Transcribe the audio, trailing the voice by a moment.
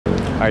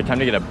right, time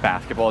to get a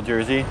basketball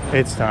jersey.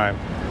 It's time.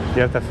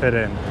 You have to fit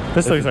in.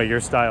 This looks like your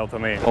style to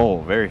me.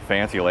 Oh, very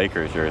fancy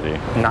Lakers jersey.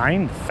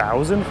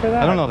 9,000 for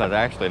that? I don't know if that's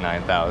actually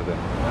 9,000.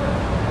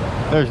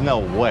 There's no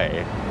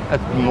way.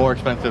 That's more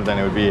expensive than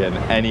it would be in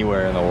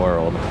anywhere in the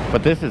world.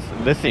 But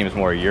this seems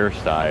more your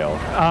style.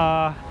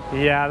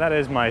 Yeah, that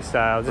is my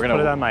style. Just put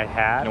it on my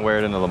hat. And wear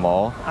it into the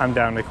mall. I'm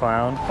down to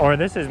clown. Or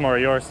this is more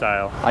your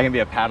style. I can be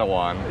a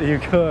Padawan. You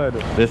could.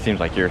 This seems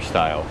like your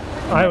style.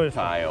 I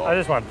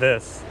just want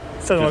this.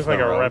 This doesn't look like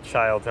a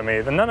reptile to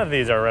me. None of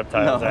these are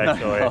reptiles,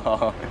 actually.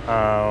 No.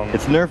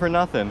 It's Nerf or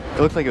nothing.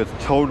 It looks like it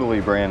was totally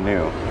brand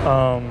new.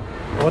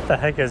 What the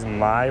heck is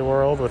My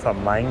World with a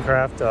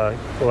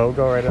Minecraft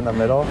logo right in the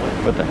middle?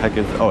 What the heck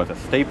is... Oh, it's a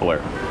stapler.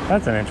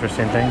 That's an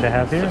interesting thing to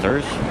have here.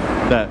 Scissors?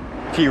 That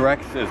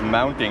T-Rex is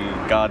mounting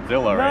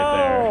Godzilla right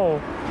there.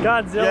 No!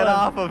 Godzilla! Get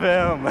off of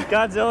him!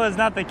 Godzilla is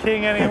not the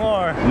king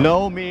anymore.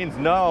 No means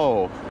no.